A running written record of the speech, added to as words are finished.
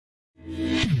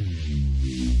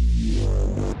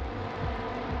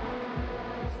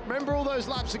those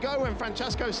laps ago when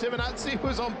Francesco Simonazzi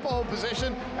was on pole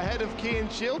position ahead of Kian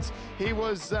Shields. He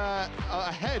was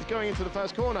ahead going into the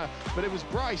first corner, but it was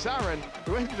Bryce Aaron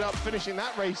who ended up finishing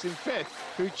that race in 5th,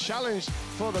 who challenged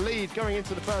for the lead going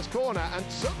into the first corner and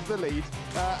took the lead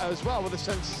as well with a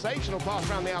sensational pass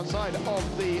around the outside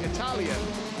of the Italian.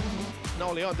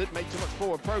 Noel Leon didn't make too much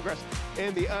forward progress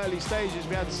in the early stages.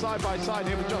 We had side-by-side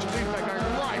here with Josh Dufek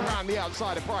going right around the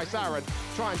outside of Bryce Aaron,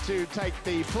 trying to take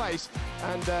the place.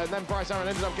 And then Bryce Aaron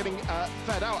ended up getting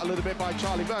fed out a little bit by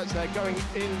Charlie Burtz there, going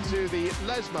into the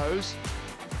Lesmos.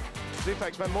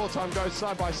 Dufek spent more time going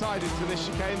side-by-side into this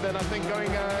chicane than I think going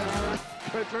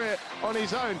through it on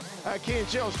his own. Kian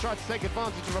Shields tried to take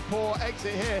advantage of a poor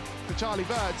exit here for Charlie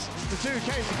Burtz. The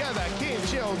two came together,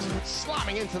 Kian Shields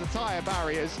slamming into the tyre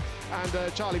barriers,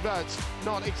 and Charlie Burtz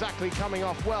not exactly coming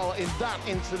off well in that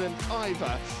incident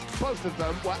either. Both of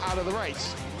them were out of the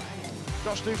race.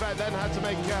 Josh Dufek then had to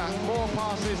make more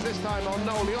passes, this time on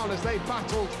Noel Leon, as they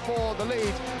battled for the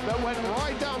lead that went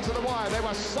right down to the wire. They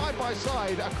were side by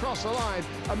side across the line,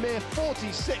 a mere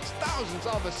 46 thousandths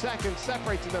of a second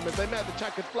separating them as they met the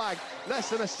checkered flag. Less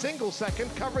than a single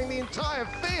second covering the entire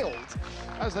field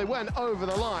as they went over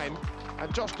the line.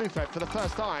 And Josh Dufek, for the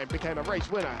first time, became a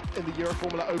race winner in the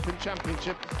Euroformula Open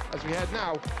Championship as we head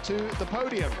now to the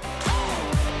podium.